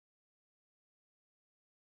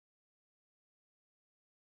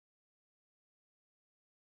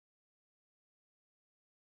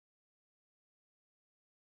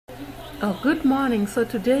Oh, good morning. So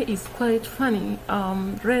today is quite funny.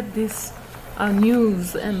 Read this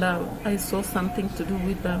news and I saw something to do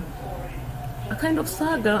with a kind of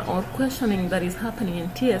saga or questioning that is happening in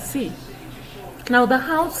Tsc. Now, the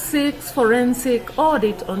House seeks forensic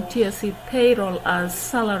audit on Tsc payroll as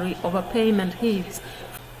salary overpayment hits.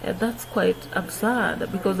 That's quite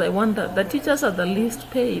absurd, because I wonder, the teachers are the least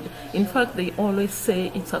paid. In fact, they always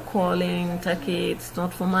say it's a calling, take it, it's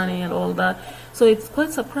not for money and all that. So it's quite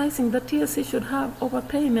surprising that Tsc should have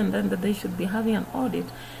overpayment and that they should be having an audit.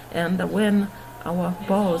 And when our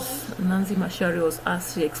boss, Nancy Mashari, was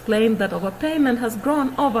asked, she explained that overpayment has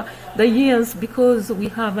grown over the years because we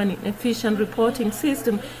have an inefficient reporting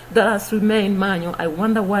system that has remained manual. I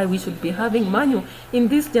wonder why we should be having manual in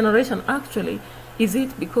this generation, actually. Is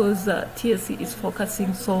it because Tsc is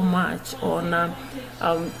focusing so much on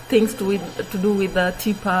things to do with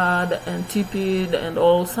TPAD and TPID and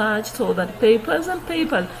all such, so that papers and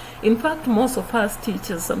papers. In fact, most of us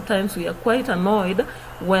teachers, sometimes we are quite annoyed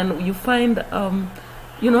when you find,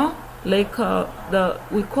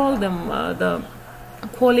 we call them the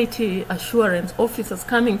quality assurance officers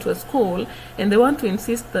coming to a school, and they want to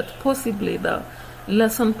insist that possibly the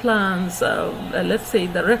lesson plans, let's say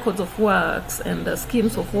the records of works and the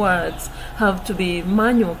schemes of works have to be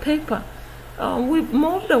manual paper. We've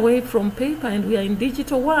moved away from paper and we are in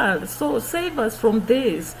digital world, so save us from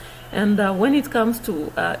this. And when it comes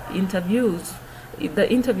to interviews, the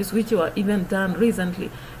interviews which you are even done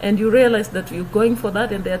recently, and you realize that you're going for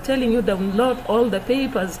that and they are telling you download all the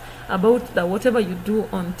papers about whatever you do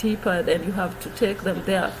on TPAD, and you have to take them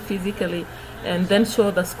there physically and then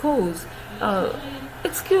show the scores.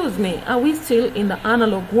 Excuse me, are we still in the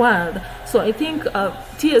analog world? So I think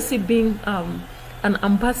Tsc being an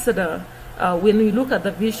ambassador, when you look at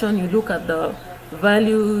the vision, you look at the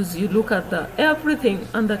values, you look at the everything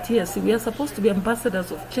under Tsc, we are supposed to be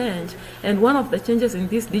ambassadors of change, and one of the changes in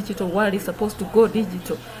this digital world is supposed to go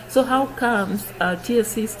digital. So how comes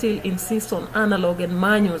Tsc still insists on analog and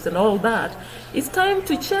manuals and all that? It's time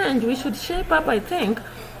to change. We should shape up, I think.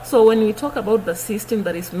 So when we talk about the system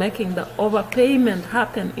that is making the overpayment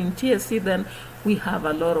happen in Tsc, then we have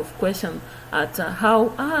a lot of questions at how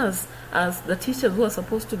us, as the teachers who are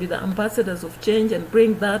supposed to be the ambassadors of change and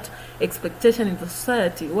bring that expectation into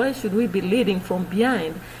society, why should we be leading from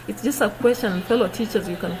behind? It's just a question. Fellow teachers,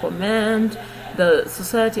 you can comment. The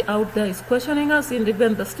society out there is questioning us, and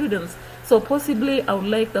even the students. So possibly I would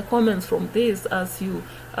like the comments from this as you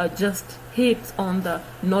just hit on the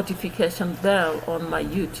notification bell on my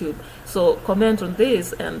YouTube. So comment on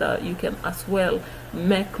this, and you can as well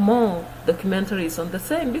make more documentaries on the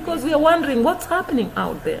same, because we are wondering what's happening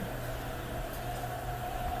out there.